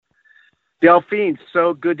Delphine,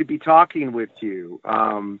 so good to be talking with you.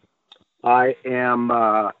 I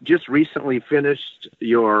am just recently finished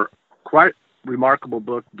your quite remarkable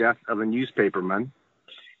book, Death of a Newspaperman.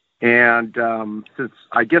 And since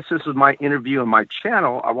I guess this is my interview on my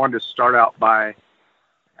channel, I wanted to start out by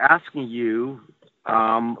asking you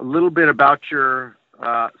a little bit about your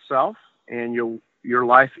self and your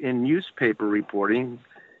life in newspaper reporting,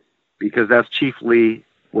 because that's chiefly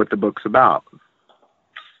what the book's about.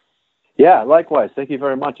 Yeah, likewise. Thank you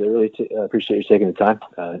very much. I really appreciate you taking the time.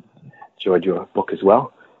 Enjoyed your book as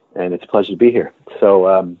well, and it's a pleasure to be here.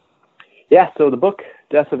 So, so the book,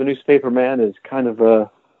 Death of a Newspaperman, is kind of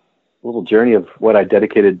a little journey of what I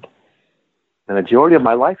dedicated the majority of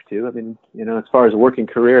my life to. I mean, as far as a working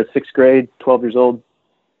career, at sixth grade, 12 years old,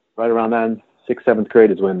 right around then, sixth, seventh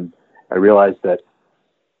grade is when I realized that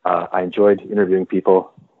I enjoyed interviewing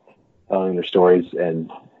people, telling their stories,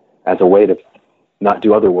 and as a way to not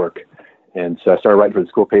do other work. And so I started writing for the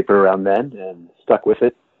school paper around then and stuck with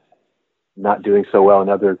it, not doing so well in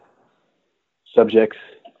other subjects,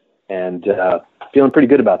 and feeling pretty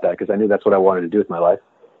good about that because I knew that's what I wanted to do with my life.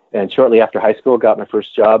 And shortly after high school, got my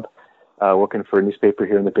first job working for a newspaper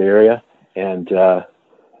here in the Bay Area, and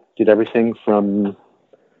did everything from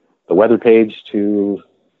the weather page to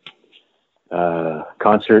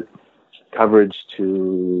concert coverage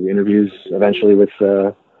to interviews eventually with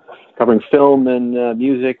covering film and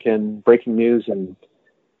music and breaking news, and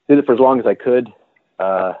did it for as long as I could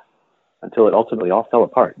until it ultimately all fell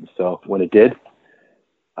apart. And so when it did,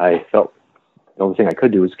 I felt the only thing I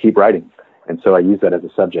could do was keep writing. And so I used that as a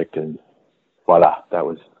subject, and voila, that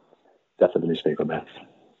was Death of a Newspaperman.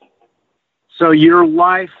 So your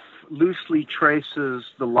life loosely traces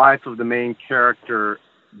the life of the main character,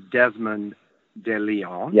 Desmond de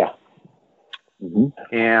Leon. Yeah.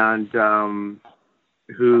 Mm-hmm. And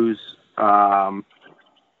whose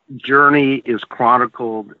journey is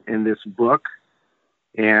chronicled in this book,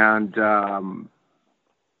 and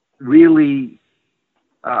really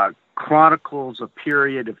chronicles a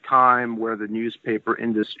period of time where the newspaper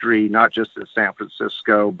industry, not just in San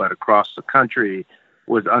Francisco, but across the country,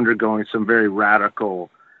 was undergoing some very radical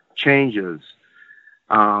changes.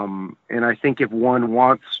 And I think if one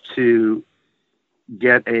wants to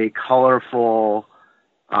get a colorful,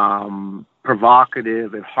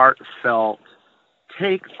 provocative and heartfelt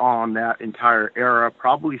take on that entire era,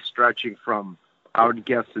 probably stretching from, I would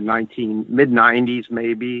guess, the mid-90s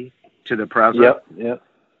maybe to the present.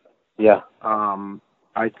 Yeah.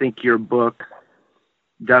 I think your book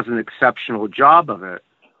does an exceptional job of it.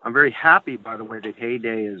 I'm very happy, by the way, that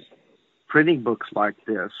Heyday is printing books like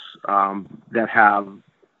this that have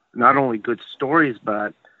not only good stories,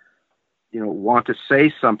 but want to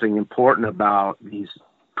say something important about these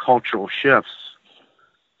cultural shifts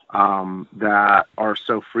that are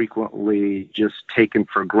so frequently just taken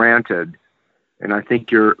for granted. And I think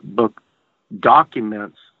your book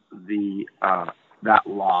documents that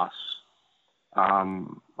loss. I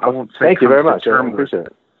won't say thank you very much. I appreciate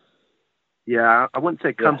it. Yeah, I wouldn't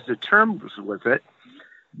say comes to terms with it,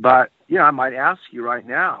 but I might ask you right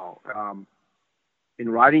now, in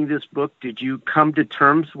writing this book, did you come to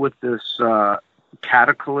terms with this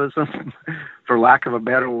cataclysm, for lack of a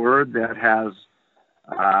better word, that has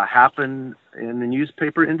happened in the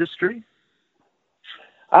newspaper industry?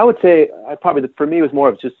 I would say for me, it was more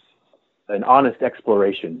of just an honest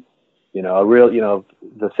exploration.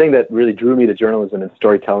 The thing that really drew me to journalism and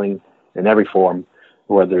storytelling in every form,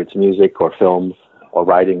 whether it's music or film or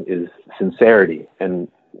writing, is sincerity. And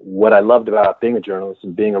what I loved about being a journalist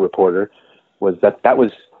and being a reporter was that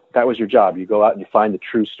was your job. You go out and you find the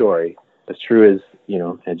true story, as true as,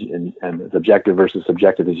 and as objective versus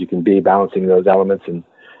subjective as you can be, balancing those elements.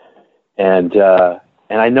 And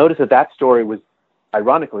I noticed that story was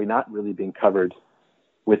ironically not really being covered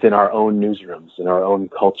within our own newsrooms, in our own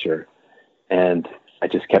culture. And I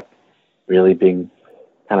just kept really being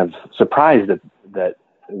kind of surprised that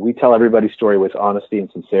we tell everybody's story with honesty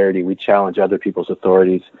and sincerity. We challenge other people's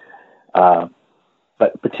authorities.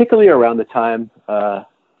 But particularly around the time,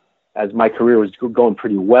 as my career was going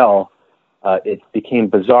pretty well, it became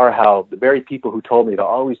bizarre how the very people who told me to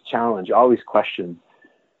always challenge, always question,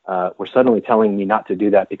 were suddenly telling me not to do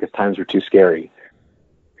that because times were too scary.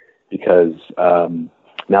 Because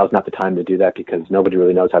now's not the time to do that because nobody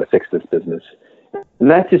really knows how to fix this business. And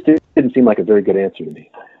that just didn't seem like a very good answer to me.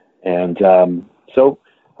 And so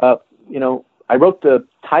I wrote the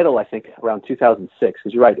title, I think, around 2006,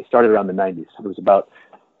 because you're right, it started around the 90s. It was about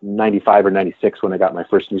 95 or 96 when I got my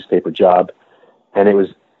first newspaper job. And it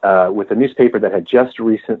was with a newspaper that had just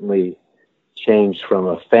recently changed from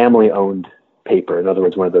a family-owned paper, in other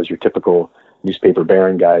words, one of those your typical newspaper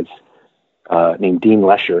baron guys, named Dean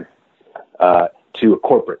Lesher to a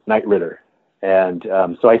corporate, Knight Ridder. And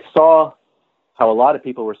so I saw how a lot of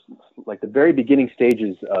people were like the very beginning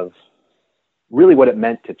stages of really what it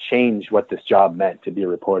meant to change what this job meant, to be a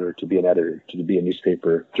reporter, to be an editor, to be a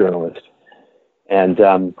newspaper journalist. And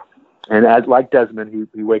as like Desmond,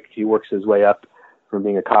 he works his way up from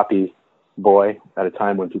being a copy boy at a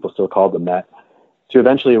time when people still called them that, to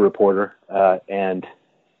eventually a reporter. And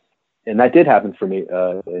that did happen for me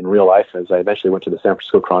in real life, as I eventually went to the San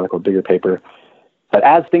Francisco Chronicle, bigger paper. But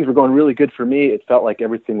as things were going really good for me, it felt like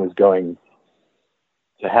everything was going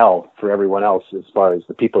to hell for everyone else, as far as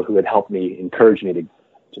the people who had helped me, encouraged me to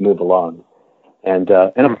move along. And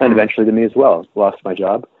eventually to me as well. Lost my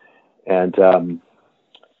job. And, as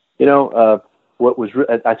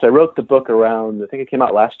I wrote the book around, I think it came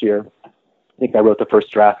out last year. I think I wrote the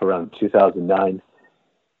first draft around 2009.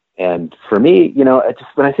 And for me,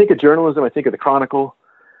 when I think of journalism, I think of the Chronicle.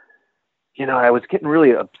 I was getting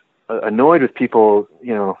really annoyed with people,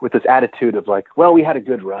 with this attitude of like, well, we had a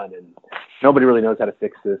good run and nobody really knows how to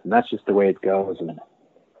fix this, and that's just the way it goes. And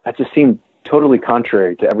that just seemed totally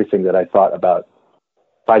contrary to everything that I thought about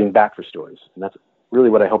fighting back for stories. And that's really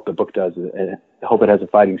what I hope the book does. And I hope it has a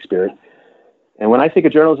fighting spirit. And when I think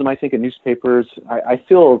of journalism, I think of newspapers. I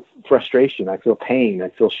feel frustration. I feel pain. I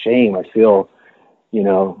feel shame. I feel,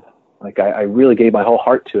 like I really gave my whole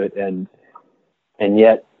heart to it. And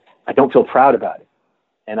yet I don't feel proud about it.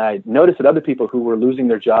 And I noticed that other people who were losing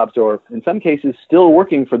their jobs, or in some cases still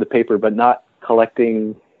working for the paper, but not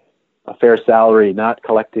collecting a fair salary, not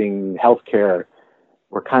collecting health care,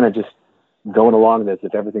 were kind of just going along as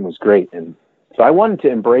if everything was great. And so I wanted to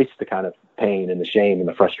embrace the kind of pain and the shame and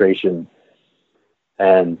the frustration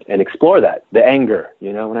and explore that, the anger.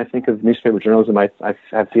 When I think of newspaper journalism, I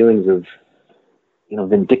have feelings of,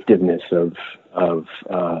 vindictiveness, of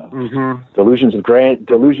delusions of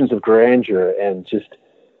grandeur, and just,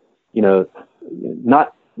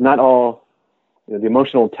 not all, the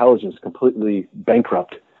emotional intelligence completely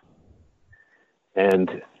bankrupt.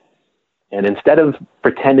 And instead of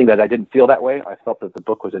pretending that I didn't feel that way, I felt that the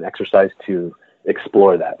book was an exercise to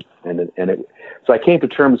explore that. So I came to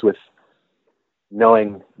terms with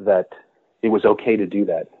knowing that it was okay to do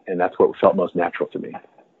that. And that's what felt most natural to me.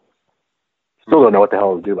 Still don't know what the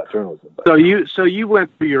hell to do about journalism. But. So you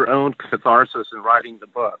went through your own catharsis in writing the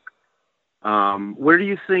book. Where do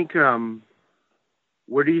you think New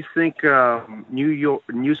York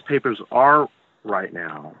newspapers are right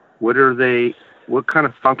now? What kind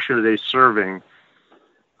of function are they serving?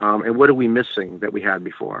 And what are we missing that we had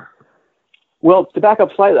before? Well, to back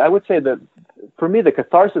up slightly, I would say that for me, the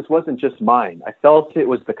catharsis wasn't just mine. I felt it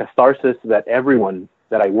was the catharsis that everyone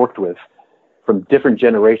that I worked with from different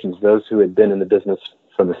generations, those who had been in the business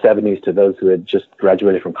from the 70s to those who had just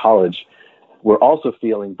graduated from college, were also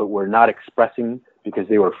feeling, but were not expressing because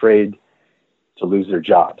they were afraid to lose their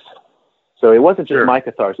jobs. So it wasn't just my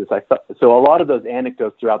catharsis. So a lot of those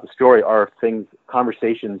anecdotes throughout the story are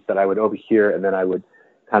conversations that I would overhear, and then I would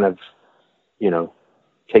kind of,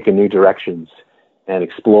 take in new directions and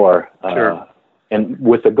explore. And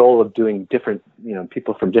with the goal of doing different,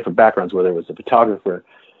 people from different backgrounds, whether it was a photographer,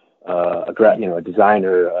 a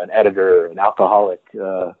designer, an editor, an alcoholic,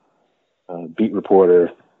 beat reporter,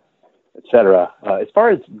 etc. As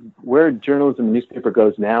far as where journalism and newspaper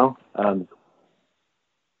goes now, I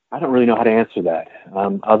don't really know how to answer that,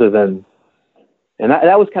 other than, and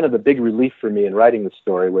that was kind of a big relief for me in writing the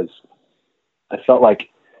story. Was I felt like,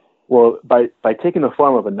 well, by taking the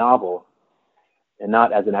form of a novel and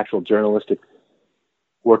not as an actual journalistic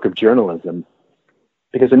work of journalism,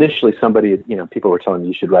 because initially people were telling me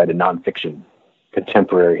you should write a nonfiction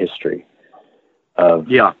contemporary history of,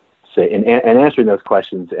 say, and answering those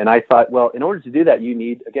questions. And I thought, well, in order to do that, you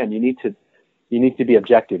need to be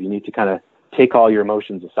objective. You need to kind of take all your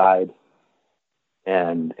emotions aside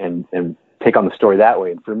and take on the story that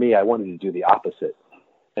way. And for me, I wanted to do the opposite.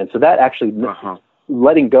 And so that actually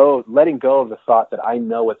letting go of the thought that I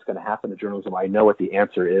know what's going to happen to journalism, I know what the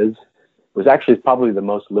answer is, was actually probably the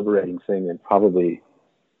most liberating thing, and probably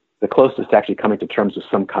the closest to actually coming to terms with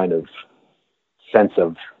some kind of sense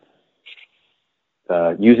of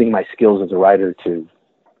using my skills as a writer to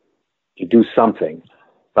do something.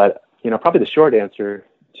 But, probably the short answer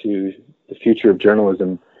to the future of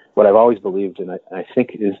journalism, what I've always believed, and I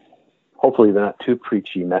think is hopefully the not too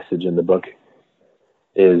preachy message in the book,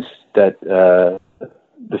 is that the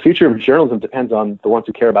future of journalism depends on the ones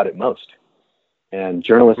who care about it most. And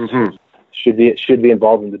journalists should be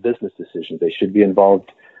involved in the business decisions. They should be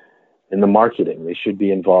involved in the marketing. They should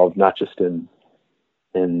be involved not just in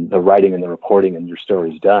the writing and the reporting and your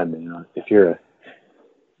story's done. If you're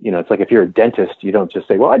it's like if you're a dentist, you don't just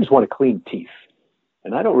say, well, I just want to clean teeth.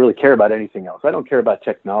 And I don't really care about anything else. I don't care about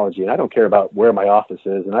technology, and I don't care about where my office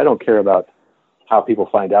is, and I don't care about how people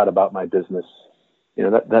find out about my business.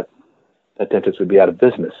 That dentist would be out of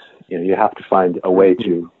business. You have to find a way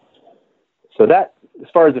to. So that, as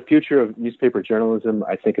far as the future of newspaper journalism,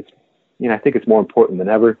 I think it's more important than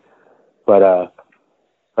ever. But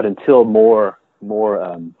until more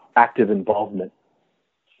active involvement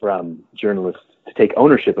from journalists to take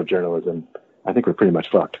ownership of journalism, I think we're pretty much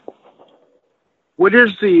fucked. What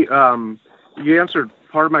is the, you answered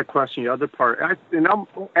part of my question, the other part, and I'm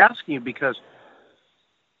asking you because,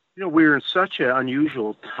 we're in such an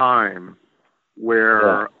unusual time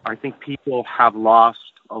where I think people have lost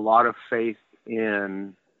a lot of faith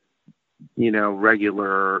in,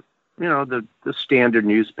 regular, the standard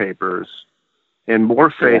newspapers, and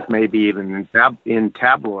more faith maybe even in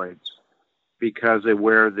tabloids because they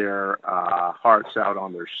wear their hearts out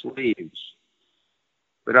on their sleeves.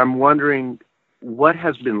 But I'm wondering, what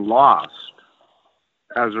has been lost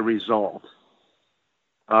as a result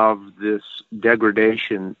of this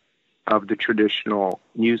degradation of the traditional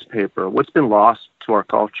newspaper? What's been lost to our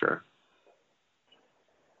culture?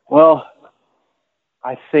 Well,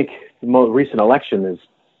 I think the most recent election is,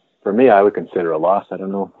 for me, I would consider a loss. I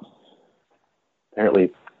don't know.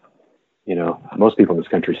 Apparently, most people in this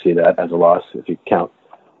country see that as a loss. If you count,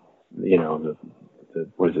 the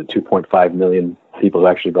 2.5 million people who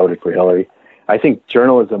actually voted for Hillary. I think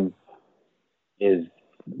journalism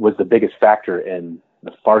was the biggest factor in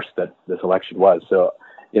the farce that this election was. So,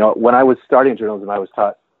 when I was starting journalism, I was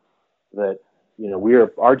taught that,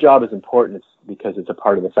 our job is important because it's a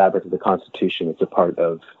part of the fabric of the Constitution. It's a part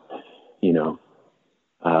of,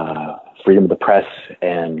 freedom of the press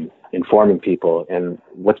and informing people. And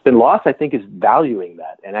what's been lost, I think, is valuing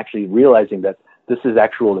that and actually realizing that this is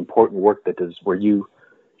actual important work where you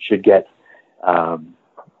should get a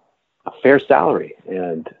fair salary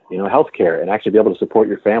and, health care and actually be able to support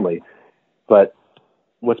your family. But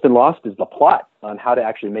what's been lost is the plot on how to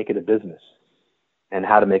actually make it a business and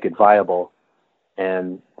how to make it viable.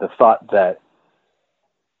 And the thought that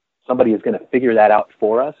somebody is going to figure that out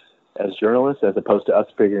for us as journalists, as opposed to us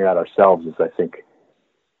figuring it out ourselves, I think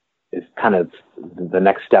is kind of the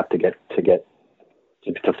next step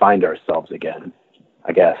to find ourselves again,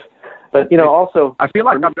 I guess. But, also, I feel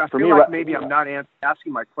like maybe I'm not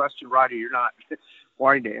asking my question right, or you're not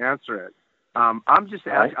wanting to answer it. I'm just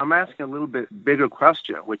asking, I'm asking a little bit bigger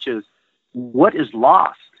question, which is, what is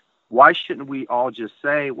lost? Why shouldn't we all just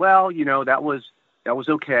say, well, that was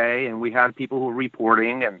okay, and we had people who were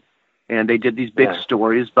reporting, and they did these big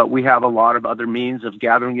stories, but we have a lot of other means of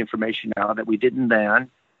gathering information now that we didn't then,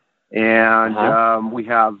 and we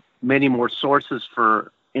have many more sources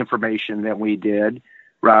for information than we did,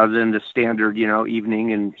 rather than the standard,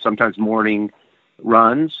 evening and sometimes morning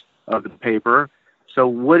runs of the paper. So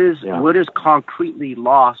what is concretely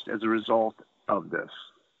lost as a result of this?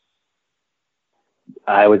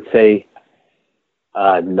 I would say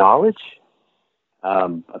knowledge,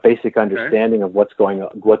 a basic understanding of what's going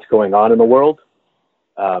on in the world.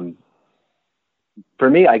 For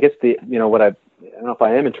me, I guess I don't know if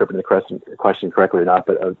I am interpreting the question correctly or not,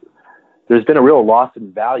 but there's been a real loss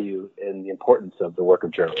in value in the importance of the work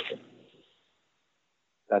of journalism.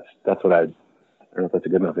 That's what I don't know if that's a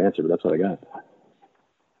good enough answer, but that's what I got.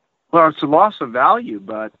 Well, it's a loss of value,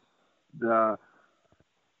 but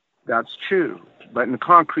that's true. But in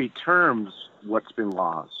concrete terms, what's been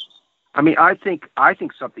lost? I mean, I think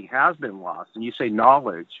something has been lost, and you say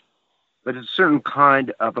knowledge, but it's a certain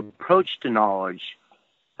kind of approach to knowledge,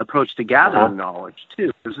 approach to gathering knowledge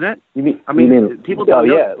too, isn't it? People don't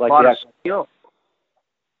know a lot of skill.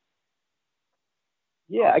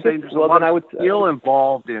 Yeah, I guess there's a lot of skill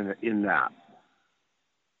involved in that.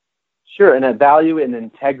 Sure, and a value and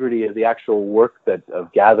integrity of the actual work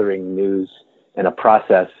of gathering news and a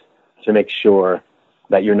process to make sure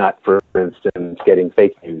that you're not, for instance, getting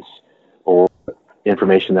fake news or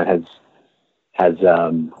information that has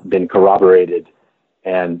been corroborated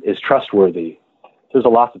and is trustworthy. There's a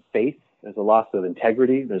loss of faith. There's a loss of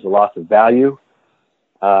integrity. There's a loss of value.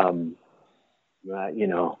 There's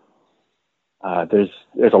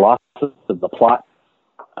a loss of the plot,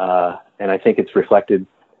 and I think it's reflected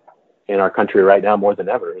in our country right now more than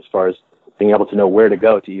ever, as far as being able to know where to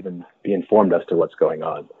go to even be informed as to what's going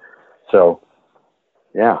on. So,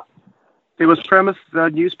 yeah. It was premised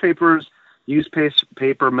that newspapermen,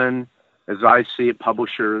 as I see it,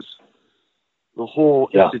 publishers, the whole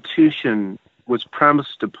institution was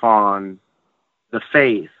premised upon the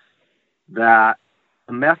faith that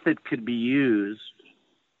a method could be used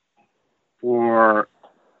for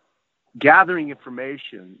gathering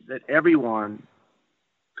information that everyone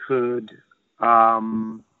could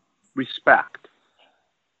respect.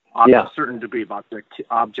 Yeah. A certain degree of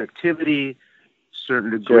objectivity,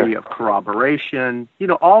 certain degree of corroboration,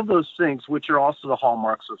 all those things, which are also the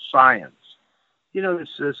hallmarks of science.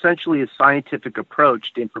 It's essentially a scientific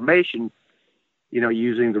approach to information,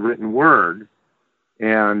 using the written word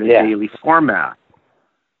and a daily format.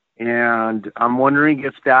 And I'm wondering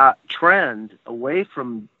if that trend away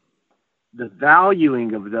from the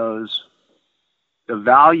valuing of those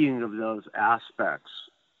aspects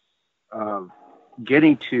of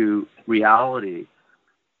getting to reality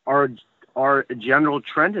are a general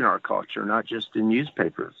trend in our culture, not just in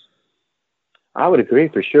newspapers. I would agree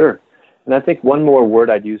for sure. And I think one more word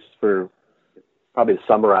I'd use for probably to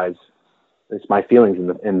summarize it's my feelings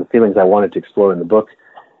and the feelings I wanted to explore in the book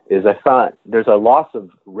is I thought there's a loss of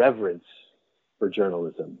reverence for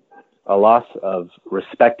journalism, a loss of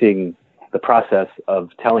respecting the process of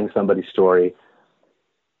telling somebody's story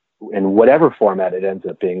in whatever format it ends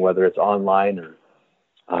up being, whether it's online or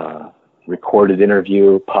recorded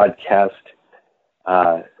interview, podcast,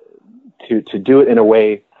 to do it in a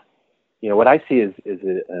way, what I see is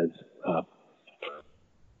a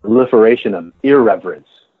proliferation of irreverence.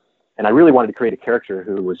 And I really wanted to create a character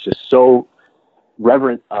who was just so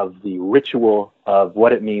reverent of the ritual of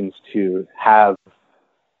what it means to have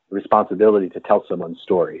responsibility to tell someone's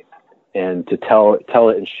story and to tell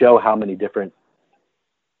it and show how many different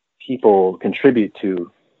people contribute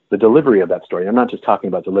to the delivery of that story. And I'm not just talking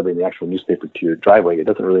about delivering the actual newspaper to your driveway. It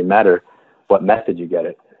doesn't really matter what method you get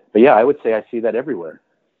it. But yeah, I would say I see that everywhere.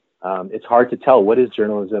 It's hard to tell what is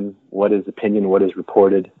journalism, what is opinion, what is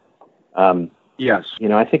reported. Yes.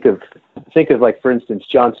 I think of like, for instance,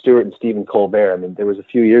 Jon Stewart and Stephen Colbert. I mean, there was a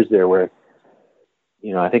few years there where,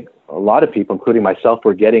 I think a lot of people, including myself,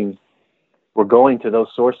 were going to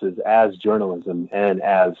those sources as journalism and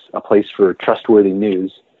as a place for trustworthy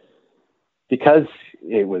news because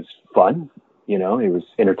it was fun, it was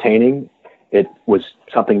entertaining. It was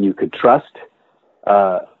something you could trust.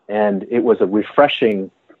 And it was a refreshing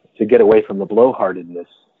to get away from the blowhardedness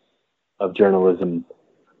of journalism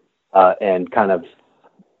and kind of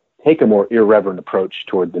take a more irreverent approach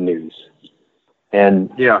toward the news. And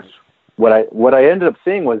yes, what I ended up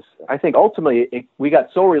seeing was, I think ultimately we got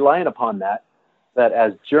so reliant upon that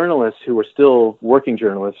as journalists who were still working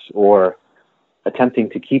journalists or attempting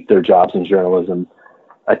to keep their jobs in journalism,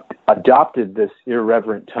 adopted this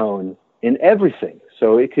irreverent tone in everything.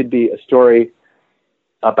 So it could be a story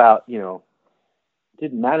about, it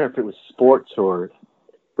didn't matter if it was sports or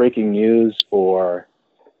breaking news or,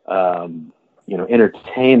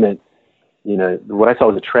 entertainment. What I saw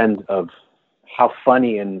was a trend of how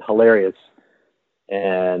funny and hilarious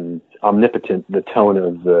and omnipotent the tone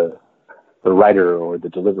of the writer or the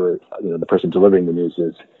deliverer, the person delivering the news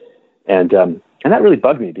is. And that really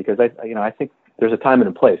bugged me because I think there's a time and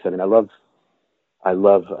a place. I mean, I love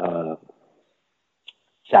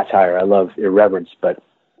satire. I love irreverence, but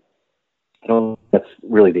I don't know if that's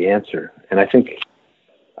really the answer. And I think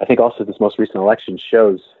also this most recent election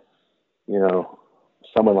shows,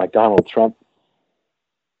 someone like Donald Trump,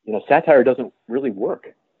 satire doesn't really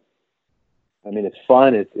work. I mean, it's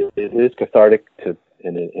fun. It is cathartic and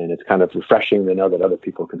it's kind of refreshing to know that other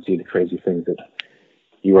people can see the crazy things that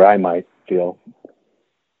you or I might feel.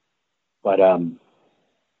 But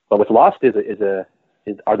what's lost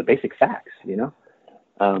are the basic facts,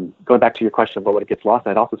 Going back to your question about what gets lost,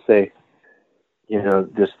 I'd also say,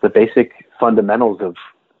 just the basic fundamentals of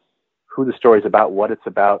who the story's about, what it's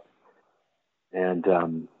about,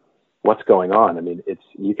 and what's going on. I mean,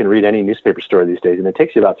 you can read any newspaper story these days, and it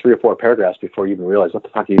takes you about 3 or 4 paragraphs before you even realize what the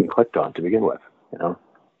fuck you even clicked on to begin with,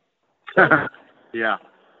 Yeah.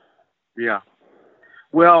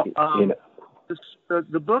 Well,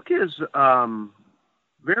 the book is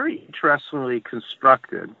very interestingly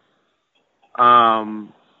constructed.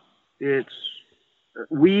 It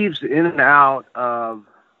weaves in and out of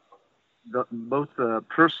both the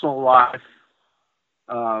personal life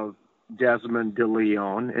of Desmond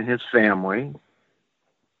DeLeon and his family,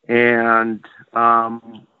 and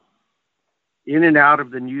in and out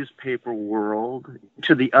of the newspaper world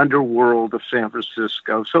to the underworld of San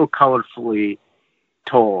Francisco, so colorfully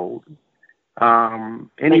told.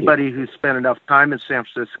 Anybody who spent enough time in San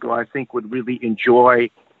Francisco, I think, would really enjoy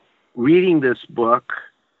reading this book.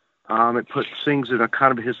 It puts things in a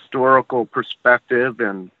kind of historical perspective,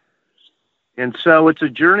 and so it's a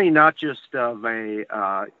journey not just of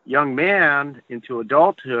a young man into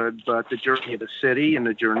adulthood, but the journey of a city and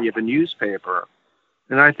the journey of a newspaper.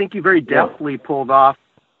 And I think you very deftly pulled off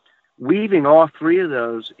weaving all three of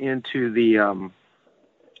those into the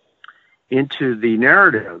into the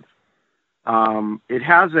narrative, it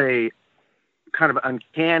has a kind of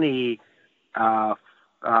uncanny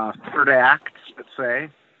third act, let's say,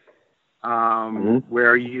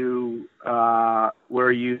 where you I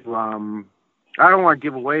don't want to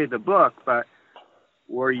give away the book, but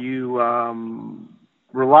where you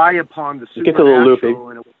rely upon the supernatural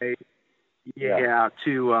in a way,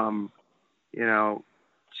 to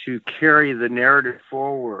to carry the narrative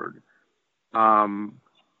forward.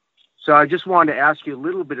 So I just wanted to ask you a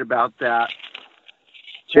little bit about that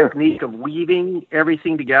technique of weaving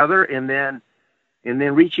everything together, and then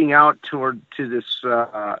reaching out to this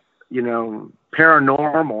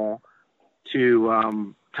paranormal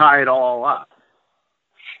to tie it all up.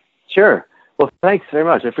 Sure. Well, thanks very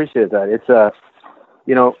much. I appreciate that. It's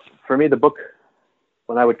for me, the book,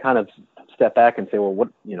 when I would kind of step back and say, well, what,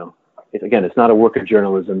 it's not a work of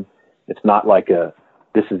journalism. It's not like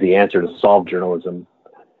this is the answer to solve journalism.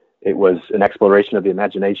 It was an exploration of the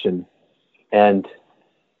imagination. And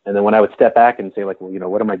then when I would step back and say, like, well,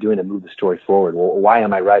 what am I doing to move the story forward? Well, why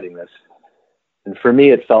am I writing this? And for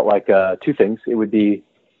me, it felt like two things. It would be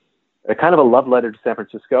a kind of a love letter to San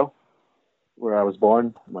Francisco, where I was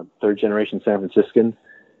born. I'm a third generation San Franciscan,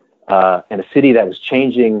 and a city that was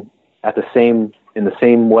changing in the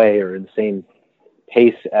same way or in the same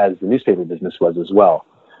pace as the newspaper business was as well.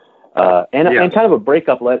 And kind of a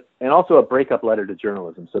breakup and also a breakup letter to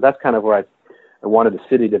journalism. So that's kind of where I wanted the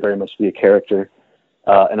city to very much be a character.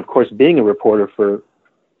 And of course, being a reporter for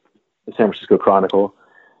the San Francisco Chronicle,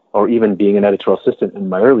 or even being an editorial assistant in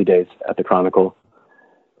my early days at the Chronicle,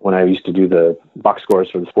 when I used to do the box scores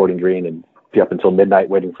for the Sporting Green and be up until midnight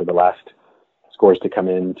waiting for the last scores to come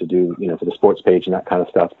in to do, for the sports page and that kind of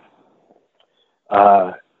stuff.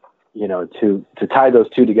 To tie those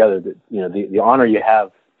two together, the honor you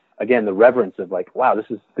have, again, the reverence of like, wow, this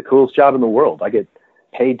is the coolest job in the world. I get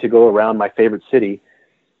paid to go around my favorite city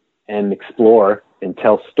and explore and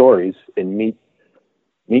tell stories and meet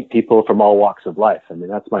people from all walks of life. I mean,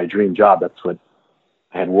 that's my dream job. That's what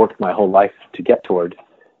I had worked my whole life to get toward,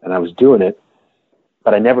 and I was doing it,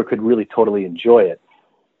 but I never could really totally enjoy it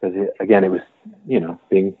because, again, it was,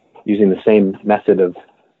 using the same method of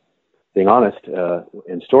being honest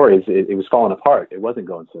in stories. It was falling apart. It wasn't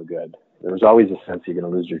going so good. There was always a sense you're going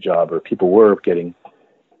to lose your job, or people were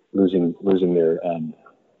losing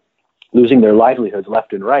their livelihoods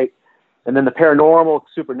left and right. And then the paranormal,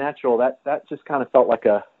 supernatural, that just kind of felt like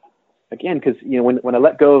because when I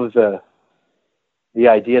let go of the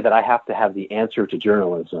idea that I have to have the answer to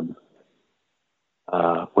journalism,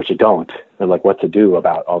 which I don't, or like what to do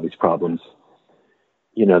about all these problems.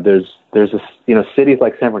 There's cities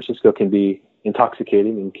like San Francisco can be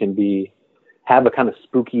intoxicating and can have a kind of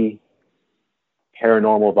spooky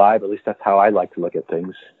paranormal vibe. At least that's how I like to look at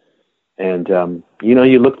things. And,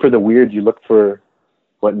 you look for the weird, you look for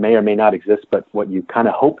what may or may not exist, but what you kind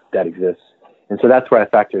of hope that exists. And so that's where I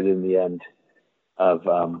factored in the end of,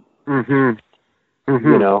 one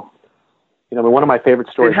of my favorite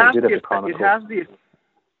stories I did at the Chronicle.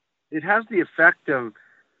 It has the effect of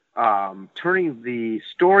turning the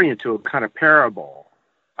story into a kind of parable,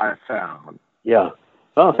 I found. Yeah.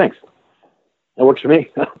 Oh, thanks. That works for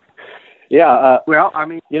me. Yeah. Well, I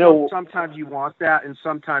mean, sometimes you want that and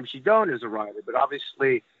sometimes you don't as a writer, but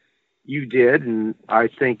obviously you did, and I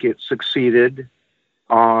think it succeeded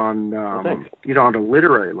on, on a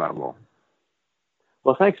literary level.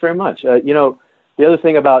 Well, thanks very much. The other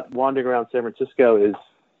thing about wandering around San Francisco is,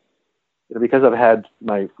 because I've had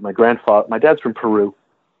my grandfather, my dad's from Peru,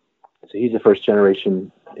 so he's a first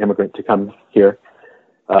generation immigrant to come here.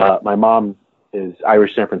 My mom is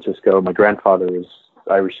Irish San Francisco. My grandfather is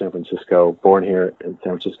Irish San Francisco, born here in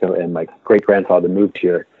San Francisco, and my great grandfather moved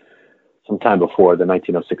here sometime before the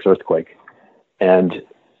 1906 earthquake. And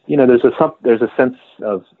there's a sense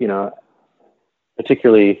of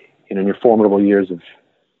particularly in your formidable years of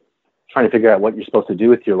trying to figure out what you're supposed to do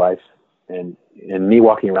with your life, and me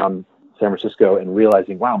walking around San Francisco and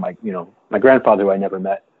realizing, wow, my grandfather who I never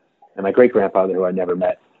met and my great grandfather who I never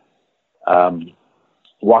met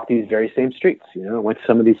walked these very same streets. Went to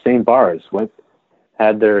some of these same bars,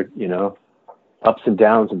 had their ups and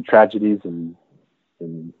downs and tragedies and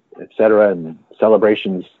et cetera, and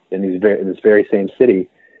celebrations in this very same city.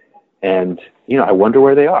 And, I wonder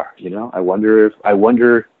where they are. I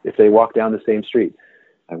wonder if they walk down the same street.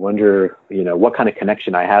 I wonder, what kind of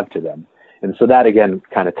connection I have to them. And so that, again,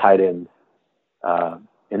 kind of tied in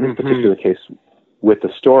this particular case with the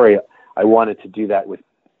story. I wanted to do that with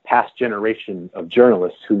past generation of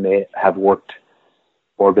journalists who may have worked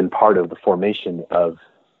or been part of the formation of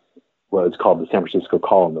what is called the San Francisco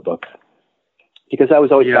Call in the book. Because I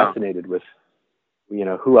was always fascinated with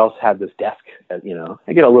who else had this desk? I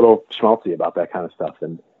get a little schmaltzy about that kind of stuff.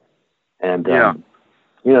 And Yeah.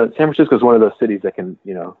 San Francisco is one of those cities that can,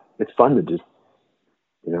 it's fun to just,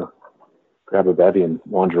 grab a bevy and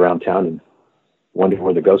wander around town and wonder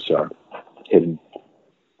where the ghosts are hidden.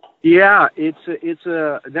 Yeah, it's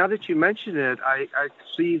a. Now that you mention it, I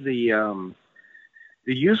see the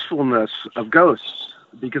usefulness of ghosts,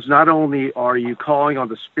 because not only are you calling on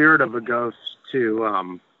the spirit of a ghost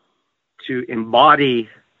to embody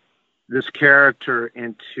this character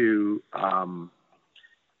into how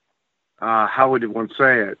would one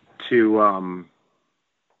say it, to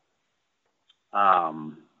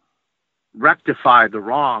rectify the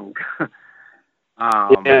wrong.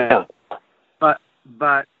 Yeah. But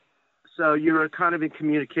so you're kind of in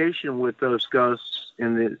communication with those ghosts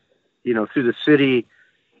through the city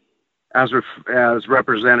as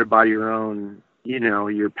represented by your own,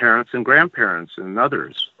 your parents and grandparents and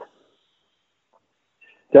others.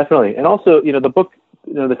 Definitely. And also, the book,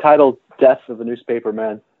 the title Death of a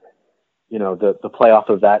Newspaperman, the play off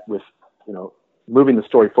of that with, moving the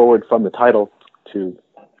story forward from the title to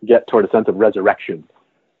get toward a sense of resurrection.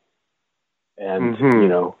 And, I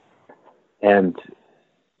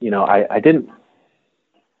didn't,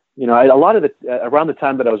 a lot of around the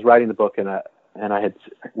time that I was writing the book and I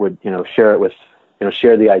would share it with,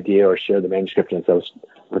 share the idea or share the manuscript, and so I was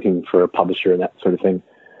looking for a publisher and that sort of thing.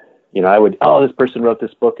 I would, this person wrote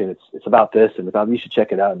this book and it's about this and you should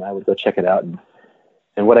check it out. And I would go check it out. And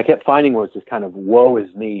what I kept finding was this kind of woe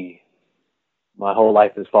is me. My whole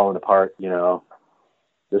life has fallen apart.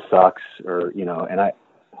 This sucks, and I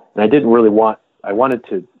didn't really I wanted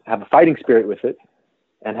to have a fighting spirit with it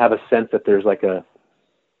and have a sense that there's like a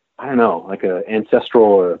ancestral,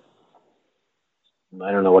 or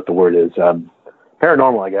I don't know what the word is,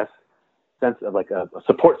 paranormal, I guess, sense of like a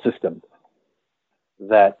support system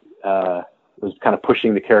that was kind of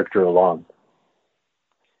pushing the character along.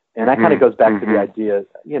 And that kind of goes back to the idea,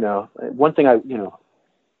 one thing I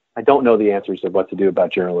don't know the answers of what to do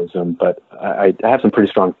about journalism, but I have some pretty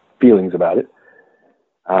strong feelings about it.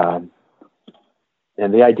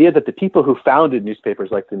 And the idea that the people who founded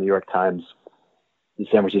newspapers like the New York Times, the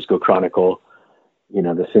San Francisco Chronicle,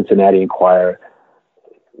 the Cincinnati Enquirer,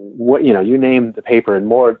 you name the paper, and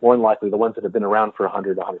more than likely the ones that have been around for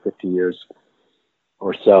 100, 150 years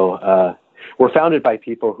or so, were founded by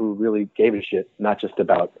people who really gave a shit, not just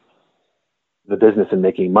about the business and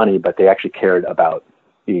making money, but they actually cared about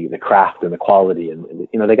the craft and the quality, and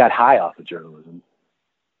they got high off of journalism.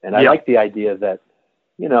 And I like the idea that,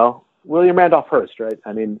 William Randolph Hearst, right?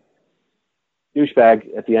 I mean,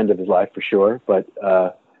 douchebag at the end of his life for sure, but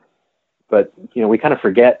we kind of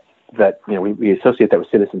forget that, we associate that with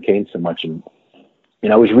Citizen Kane so much. And,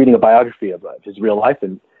 I was reading a biography of his real life,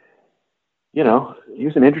 and, he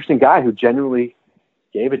was an interesting guy who genuinely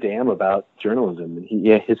gave a damn about journalism. And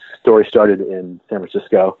his story started in San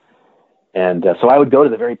Francisco. And so I would go to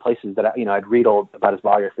the very places that I'd read all about his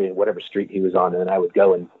biography and whatever street he was on, and then I would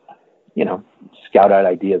go and, scout out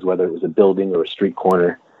ideas, whether it was a building or a street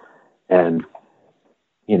corner. And,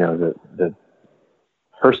 the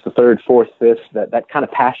Hearst, the third, fourth, fifth, that kind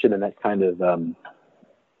of passion and that kind of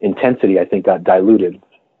intensity, I think, got diluted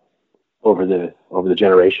over the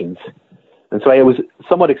generations. And so I was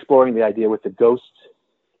somewhat exploring the idea with the ghosts.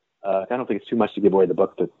 I don't think it's too much to give away the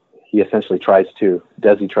book, but he essentially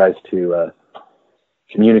Desi tries to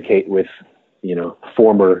communicate with,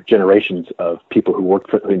 former generations of people who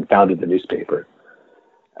who founded the newspaper.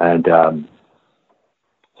 And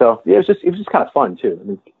so yeah, it was just kind of fun too. I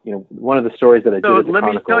mean, one of the stories that I did. So let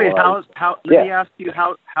me tell you let me ask you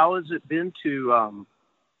how has it been to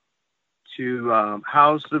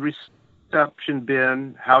how's the reception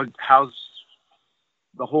been? How's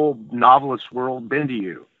the whole novelist world been to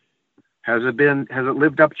you? Has it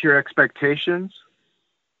lived up to your expectations?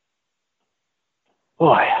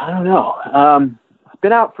 Boy, I don't know. It's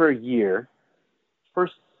been out for a year.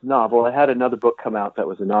 First novel. I had another book come out that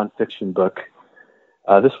was a nonfiction book.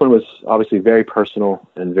 This one was obviously very personal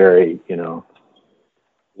and very, your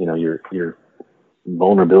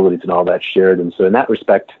vulnerabilities and all that shared. And so in that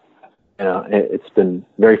respect, it's been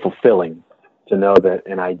very fulfilling to know that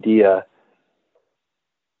an idea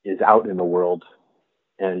is out in the world.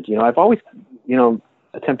 And, I've always,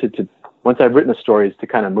 attempted to, once I've written a story, is to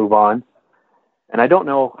kind of move on. And I don't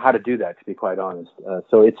know how to do that, to be quite honest.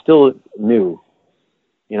 So it's still new.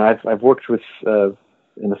 I've worked with,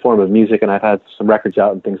 in the form of music, and I've had some records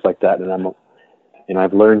out and things like that. And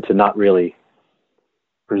I've learned to not really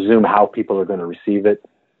presume how people are going to receive it.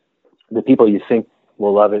 The people you think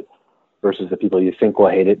will love it versus the people you think will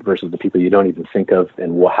hate it versus the people you don't even think of,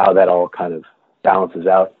 and how that all kind of balances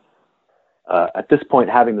out. At this point,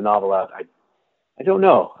 having the novel out, I don't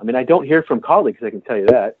know. I mean, I don't hear from colleagues, I can tell you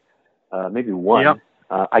that. Maybe one. Yep.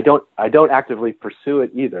 I don't actively pursue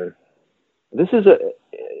it either. This is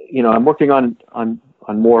I'm working on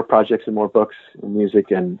more projects and more books and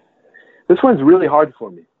music, and this one's really hard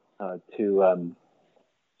for me to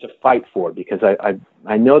fight for, because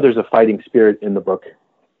I know there's a fighting spirit in the book.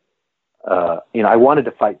 I wanted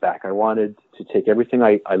to fight back. I wanted to take everything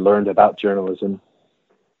I learned about journalism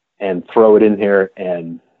and throw it in here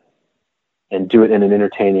and do it in an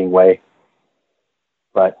entertaining way.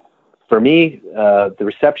 But for me, the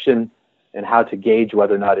reception and how to gauge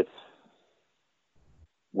whether or not it's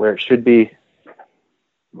where it should be,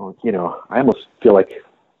 well, I almost feel like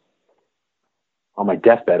on my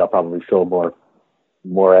deathbed, I'll probably feel more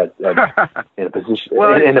in a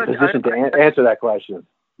position to answer that question.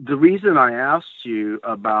 The reason I asked you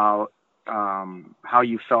about how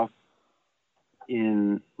you felt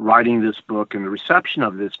in writing this book and the reception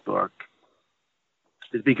of this book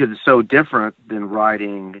is because it's so different than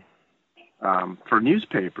writing for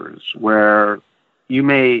newspapers, where you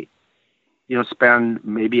may spend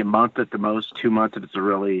maybe a month at the most, 2 months if it's a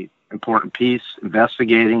really important piece,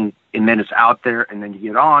 investigating, and then it's out there, and then you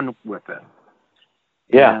get on with it.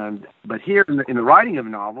 Yeah. But here in the writing of a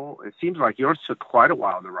novel, it seems like yours took quite a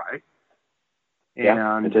while to write.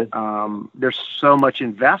 And it did. There's so much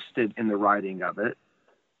invested in the writing of it,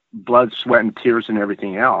 blood, sweat, and tears and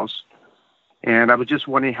everything else. And I was just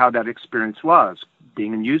wondering how that experience was,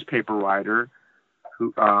 being a newspaper writer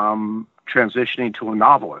who transitioning to a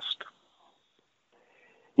novelist.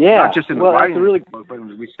 Yeah. Not just in the writing of the book, but in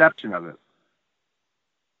the reception of it.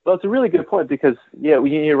 Well, it's a really good point, because, when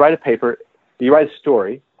you write a paper, you write a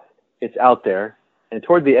story, it's out there, and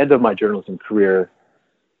toward the end of my journalism career,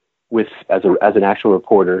 as an actual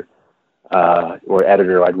reporter or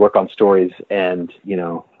editor, I'd work on stories, and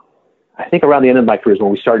I think around the end of my career is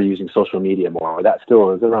when we started using social media more. That still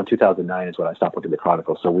was around 2009 is when I stopped working at the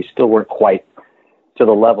Chronicle, so we still weren't quite to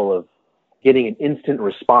the level of getting an instant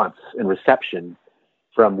response and reception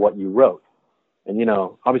from what you wrote. And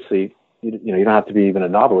obviously, you don't have to be even a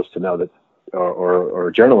novelist to know that. Or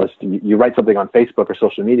a journalist, you write something on Facebook or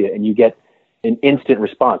social media and you get an instant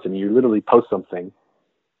response. I mean, you literally post something,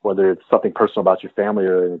 whether it's something personal about your family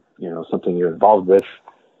or, something you're involved with.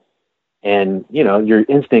 And, your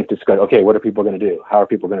instinct is to go, okay, what are people going to do? How are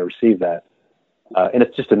people going to receive that? And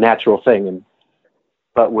it's just a natural thing.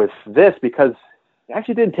 But with this, because it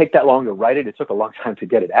actually didn't take that long to write it, it took a long time to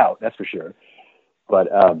get it out. That's for sure. But,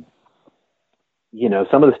 some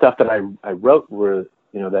of the stuff that I wrote were,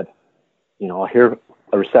 I'll hear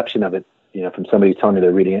a reception of it, from somebody telling me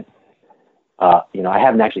they're reading it. I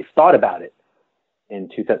haven't actually thought about it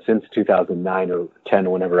since 2009 or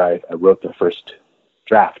 10, whenever I wrote the first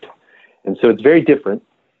draft. And so it's very different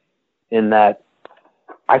in that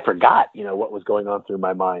I forgot, what was going on through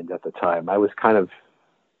my mind at the time. I was kind of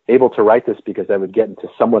able to write this because I would get into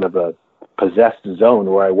somewhat of a possessed zone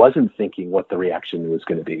where I wasn't thinking what the reaction was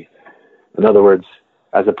going to be. In other words,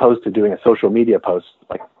 as opposed to doing a social media post,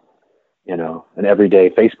 like, an everyday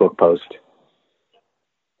Facebook post,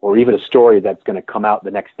 or even a story that's going to come out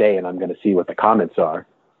the next day and I'm going to see what the comments are.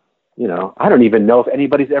 I don't even know if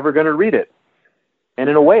anybody's ever going to read it. And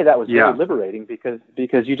in a way that was very liberating because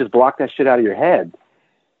you just block that shit out of your head,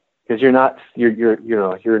 because you're not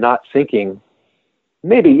thinking,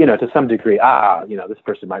 maybe, to some degree, this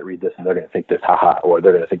person might read this and they're going to think this, haha, or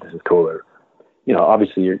they're going to think this is cooler.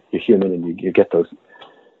 Obviously you're human and you get those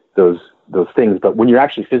things, but when you're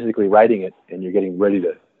actually physically writing it and you're getting ready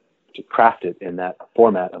to craft it in that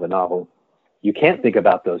format of a novel, you can't think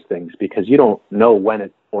about those things because you don't know when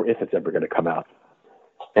it or if it's ever going to come out.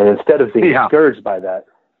 And instead of being discouraged by that,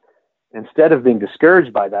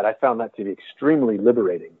 I found that to be extremely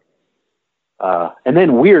liberating. And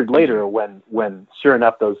then weird later when sure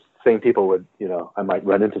enough, those same people would, I might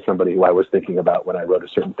run into somebody who I was thinking about when I wrote a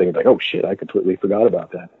certain thing, like, oh shit, I completely forgot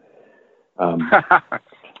about that.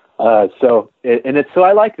 So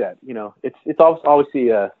I like that, it's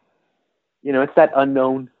obviously, it's that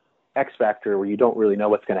unknown X factor where you don't really know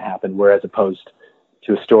what's going to happen. Whereas opposed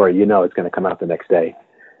to a story, it's going to come out the next day.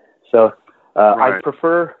 So, right. I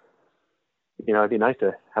prefer, it'd be nice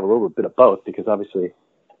to have a little bit of both, because obviously,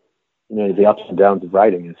 the ups and downs of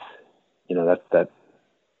writing is,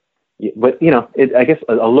 but I guess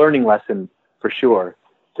a learning lesson for sure,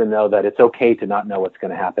 to know that it's okay to not know what's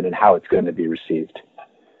going to happen and how it's going to be received.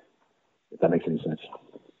 If that makes any sense.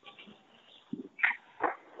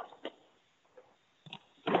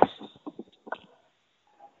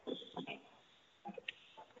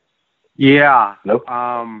 Yeah. Nope.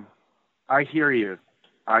 I hear you.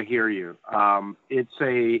 It's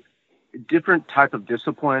different type of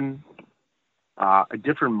discipline, a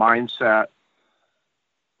different mindset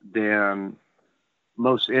than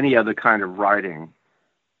most any other kind of writing.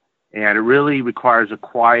 And it really requires a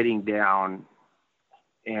quieting down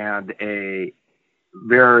and a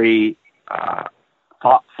very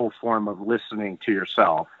thoughtful form of listening to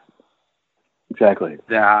yourself. Exactly.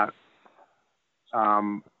 That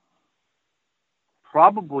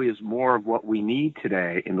probably is more of what we need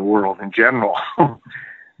today in the world in general.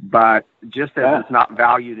 But just as it's not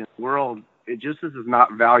valued in the world, just as it's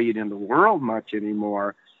not valued in the world much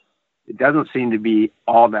anymore, it doesn't seem to be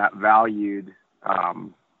all that valued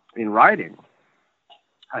in writing.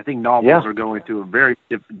 I think novels are going through a very,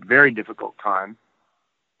 very difficult time.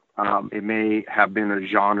 It may have been a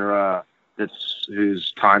genre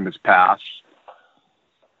whose time has passed.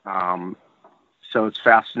 So it's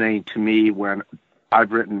fascinating to me when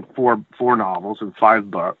I've written four novels and 5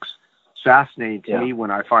 books. It's fascinating to me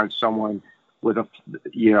when I find someone with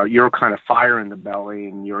your kind of fire in the belly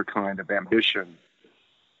and your kind of ambition,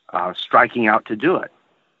 striking out to do it.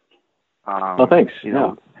 Well, thanks.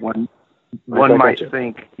 One might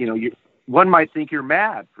think, one might think you're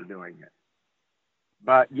mad for doing it,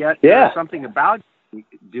 but yet there's something about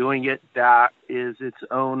doing it that is its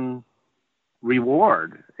own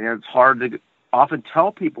reward. And it's hard to often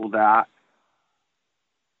tell people that,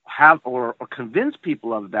 or convince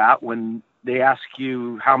people of that when they ask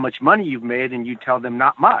you how much money you've made and you tell them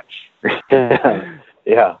not much.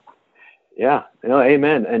 Yeah.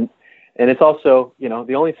 Amen. And it's also,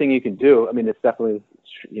 the only thing you can do, I mean, it's definitely,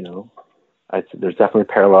 there's definitely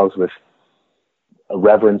parallels with a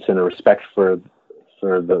reverence and a respect for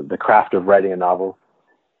the craft of writing a novel.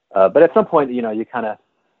 But at some point, you kind of,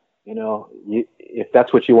 if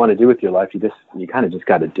that's what you want to do with your life, you kind of just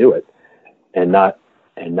got to do it and not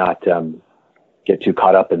get too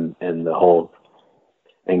caught up in the whole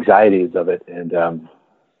anxieties of it. And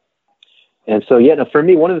so, for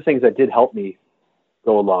me, one of the things that did help me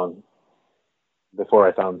go along before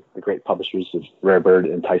I found the great publishers of Rare Bird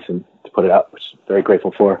and Tyson to put it out, which I'm very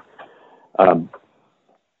grateful for,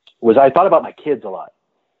 was I thought about my kids a lot.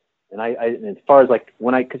 And I as far as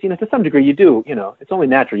because, to some degree you do, it's only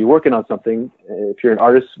natural. You're working on something. If you're an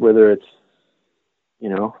artist, whether it's,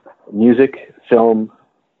 music, film,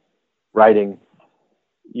 writing,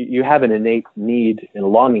 you have an innate need and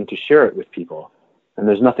longing to share it with people. And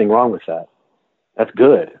there's nothing wrong with that. That's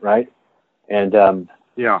good. Right. And, and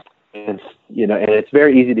it's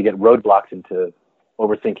very easy to get roadblocks into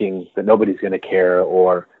overthinking that nobody's going to care,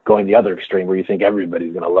 or going the other extreme where you think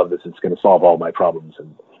everybody's going to love this. It's going to solve all my problems,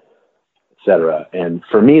 and et cetera. And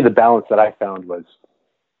for me, the balance that I found was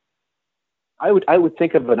I would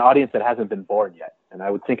think of an audience that hasn't been born yet. And I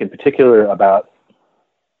would think in particular about,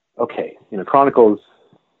 Chronicles,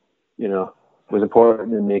 was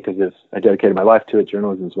important to me because I dedicated my life to it.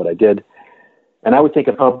 Journalism is what I did. And I would think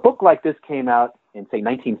if a book like this came out in, say,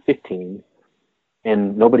 1915,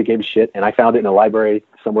 and nobody gave a shit, and I found it in a library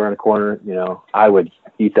somewhere in a corner, I would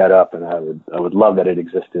eat that up, and I would love that it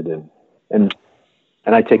existed. And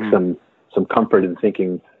I take some comfort in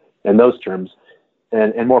thinking in those terms.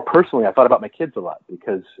 And more personally, I thought about my kids a lot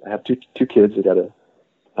because I have two kids. I got a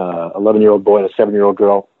 11-year-old boy and a 7-year-old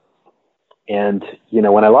girl. And,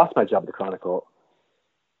 when I lost my job at the Chronicle,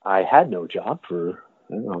 I had no job I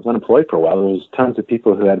was unemployed for a while. There was tons of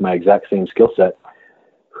people who had my exact same skill set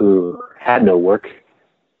who had no work.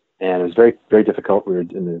 And it was very, very difficult. We were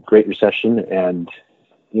in the Great Recession. And,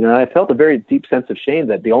 I felt a very deep sense of shame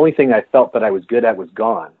that the only thing I felt that I was good at was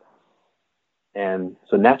gone. And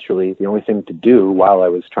so naturally, the only thing to do while I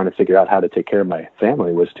was trying to figure out how to take care of my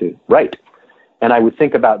family was to write. And I would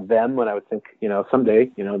think about them when I would think, someday,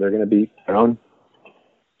 they're going to be their own,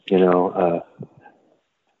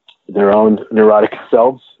 their own neurotic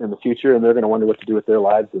selves in the future, and they're going to wonder what to do with their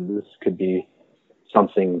lives. And this could be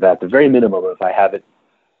something that, the very minimum, if I have it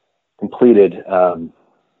completed,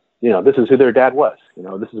 this is who their dad was.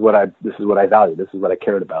 This is what I value. This is what I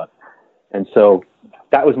cared about. And so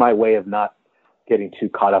that was my way of not getting too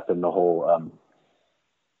caught up in the whole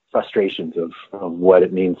frustrations of what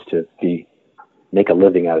it means to make a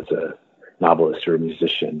living as a novelist or a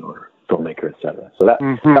musician or filmmaker, etc. So that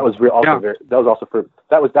was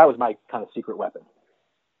that was my kind of secret weapon.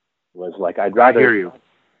 Was like I'd rather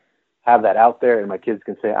have that out there, and my kids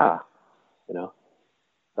can say,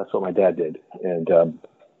 that's what my dad did, and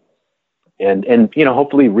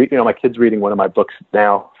hopefully my kid's reading one of my books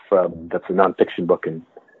now that's a nonfiction book, and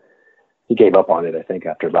he gave up on it, I think,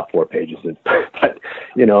 after about 4 pages. But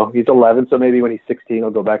he's 11, so maybe when he's 16, he'll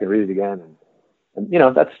go back and read it again. And, you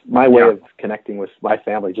know, that's my way of connecting with my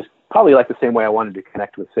family, just probably like the same way I wanted to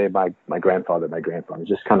connect with, say, my grandfather, my grandfather,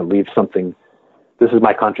 just kind of leave something. This is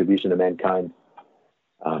my contribution to mankind.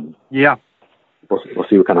 Yeah. We'll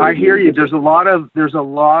see what kind of. I hear you. There's a lot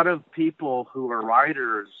of people who are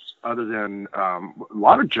writers, other than a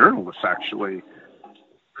lot of journalists actually,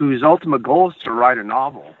 whose ultimate goal is to write a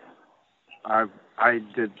novel. I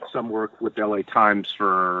did some work with the LA Times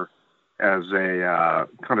as a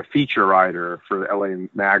kind of feature writer for the LA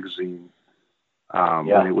Magazine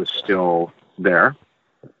when it was still there,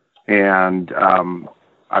 and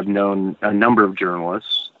I've known a number of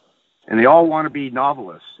journalists, and they all want to be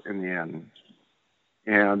novelists in the end.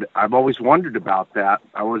 And I've always wondered about that.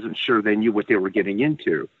 I wasn't sure they knew what they were getting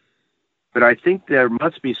into. But I think there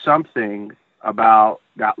must be something about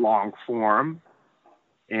that long form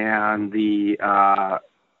and the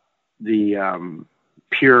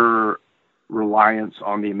pure reliance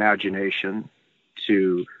on the imagination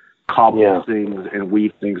to cobble things and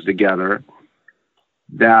weave things together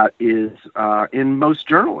that is in most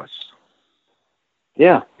journalists.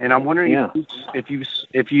 Yeah. And I'm wondering if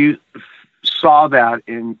you saw that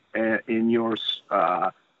in your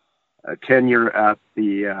tenure at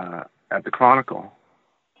the Chronicle.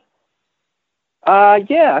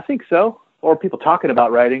 Yeah, I think so. Or people talking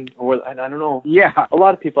about writing, or I don't know. Yeah, a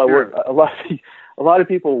lot of people a lot of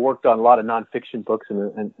people worked on a lot of nonfiction books,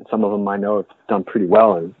 and some of them I know have done pretty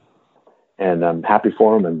well, and I'm happy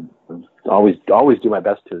for them, and always do my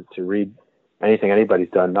best to read anything anybody's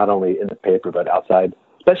done, not only in the paper but outside,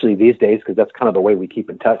 especially these days, because that's kind of the way we keep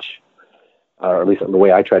in touch. Or at least the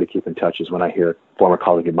way I try to keep in touch is when I hear a former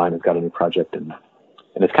colleague of mine has got a new project, and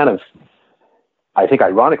it's kind of, I think,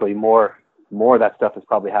 ironically, more of that stuff is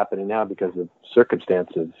probably happening now because of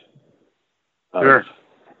circumstances. Sure.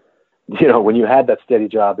 You know, when you had that steady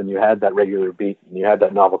job and you had that regular beat and you had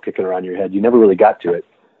that novel kicking around your head, you never really got to it.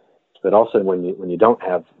 But also when you don't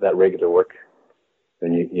have that regular work,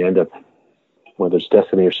 then you end up, whether it's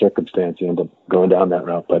destiny or circumstance, you end up going down that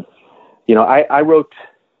route. But, you know, I wrote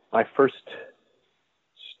my first,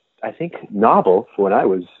 I think, novel when I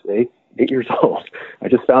was eight years old. I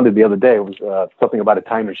just found it the other day. It was something about a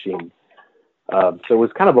time machine. So it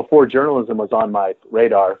was kind of before journalism was on my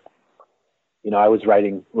radar. You know, I was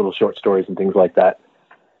writing little short stories and things like that.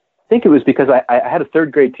 I think it was because I had a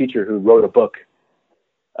third grade teacher who wrote a book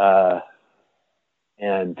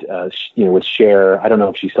and you know, would share. I don't know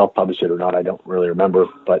if she self-published it or not. I don't really remember,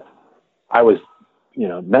 but I was, you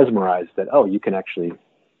know, mesmerized that, oh, you can actually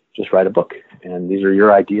just write a book, and these are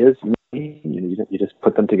your ideas. You just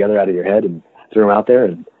put them together out of your head and threw them out there,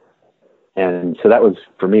 and so that was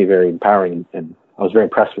for me very empowering, and I was very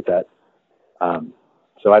impressed with that.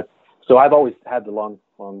 So I've always had the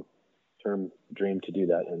long-term dream to do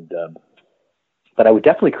that, and but I would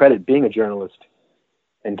definitely credit being a journalist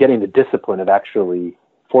and getting the discipline of actually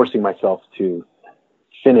forcing myself to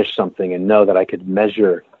finish something and know that I could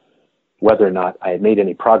measure whether or not I had made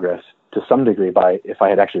any progress to some degree by if I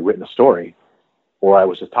had actually written a story or I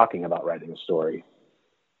was just talking about writing a story.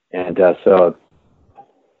 And so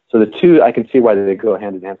the two, I can see why they go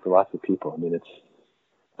hand in hand for lots of people. I mean, it's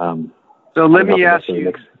so let me ask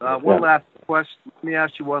you one last question. Let me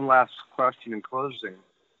ask you one last question in closing.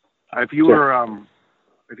 If you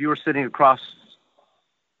were sitting across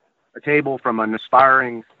a table from an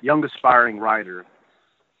young aspiring writer,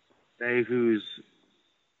 say who's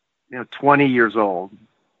 20 years old,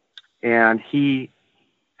 and he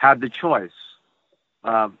had the choice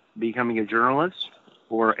of becoming a journalist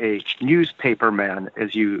or a newspaperman,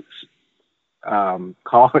 as you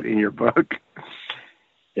call it in your book,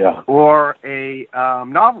 or a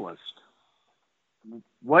novelist,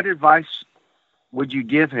 what advice would you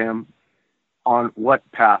give him on what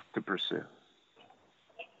path to pursue?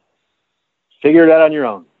 Figure it out on your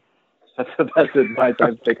own. That's the best advice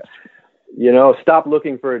I'd take. You know, stop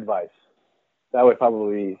looking for advice. That would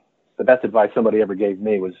probably be the best advice somebody ever gave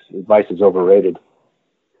me. Was advice is overrated.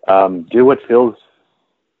 Do what feels.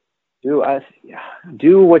 Do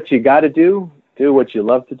what you got to do. Do what you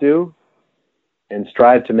love to do, and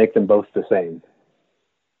strive to make them both the same.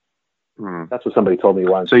 That's what somebody told me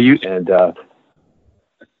once. So you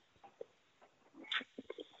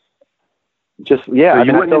just yeah. So I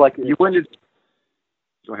mean, I feel like you wouldn't.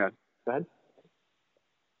 Go ahead. Go ahead.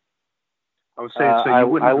 I was saying, so you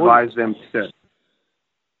wouldn't advise them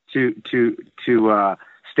to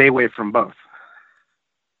stay away from both.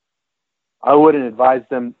 I wouldn't advise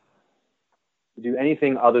them to do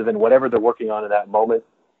anything other than whatever they're working on in that moment.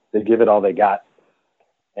 They give it all they got,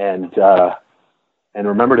 and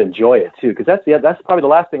remember to enjoy it too, because that's probably the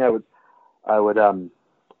last thing I'd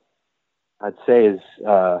say is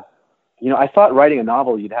I thought writing a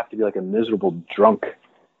novel, you'd have to be like a miserable drunk,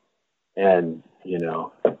 and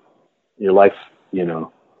your life,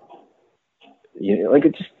 like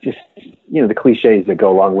it just the cliches that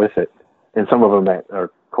go along with it, and some of them that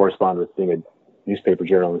correspond with being a newspaper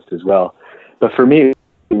journalist as well. But for me,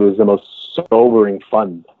 it was the most sobering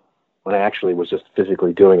fun when I actually was just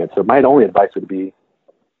physically doing it. So my only advice would be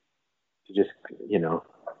to just,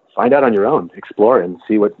 find out on your own, explore and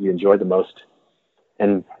see what you enjoy the most.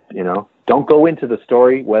 And, don't go into the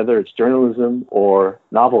story, whether it's journalism or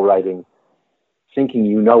novel writing,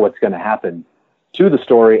 thinking what's going to happen to the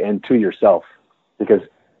story and to yourself, because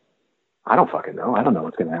I don't fucking know. I don't know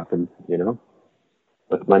what's going to happen,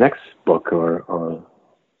 with my next book or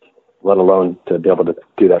let alone to be able to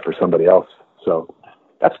do that for somebody else. So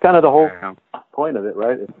that's kind of the whole point of it,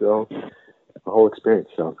 right? It's the whole experience.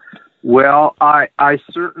 So, well, I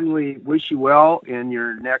certainly wish you well in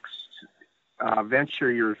your next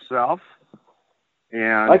venture yourself.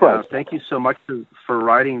 And thank you so much for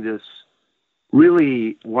writing this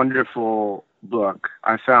really wonderful book.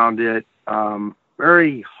 I found it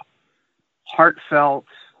very heartfelt.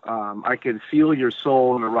 I could feel your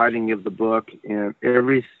soul in the writing of the book, and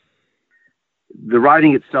the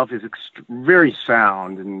writing itself is very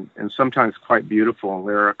sound and sometimes quite beautiful and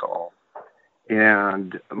lyrical.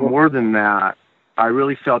 And more than that, I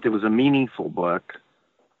really felt it was a meaningful book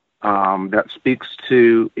that speaks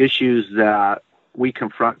to issues that we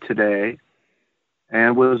confront today,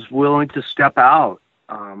 and was willing to step out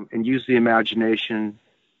and use the imagination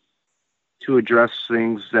to address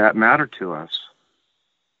things that matter to us.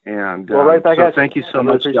 And right back so thank you so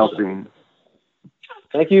much, Delphine.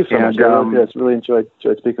 Thank you so much. I really enjoyed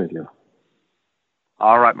speaking with you.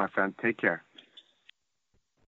 All right, my friend. Take care.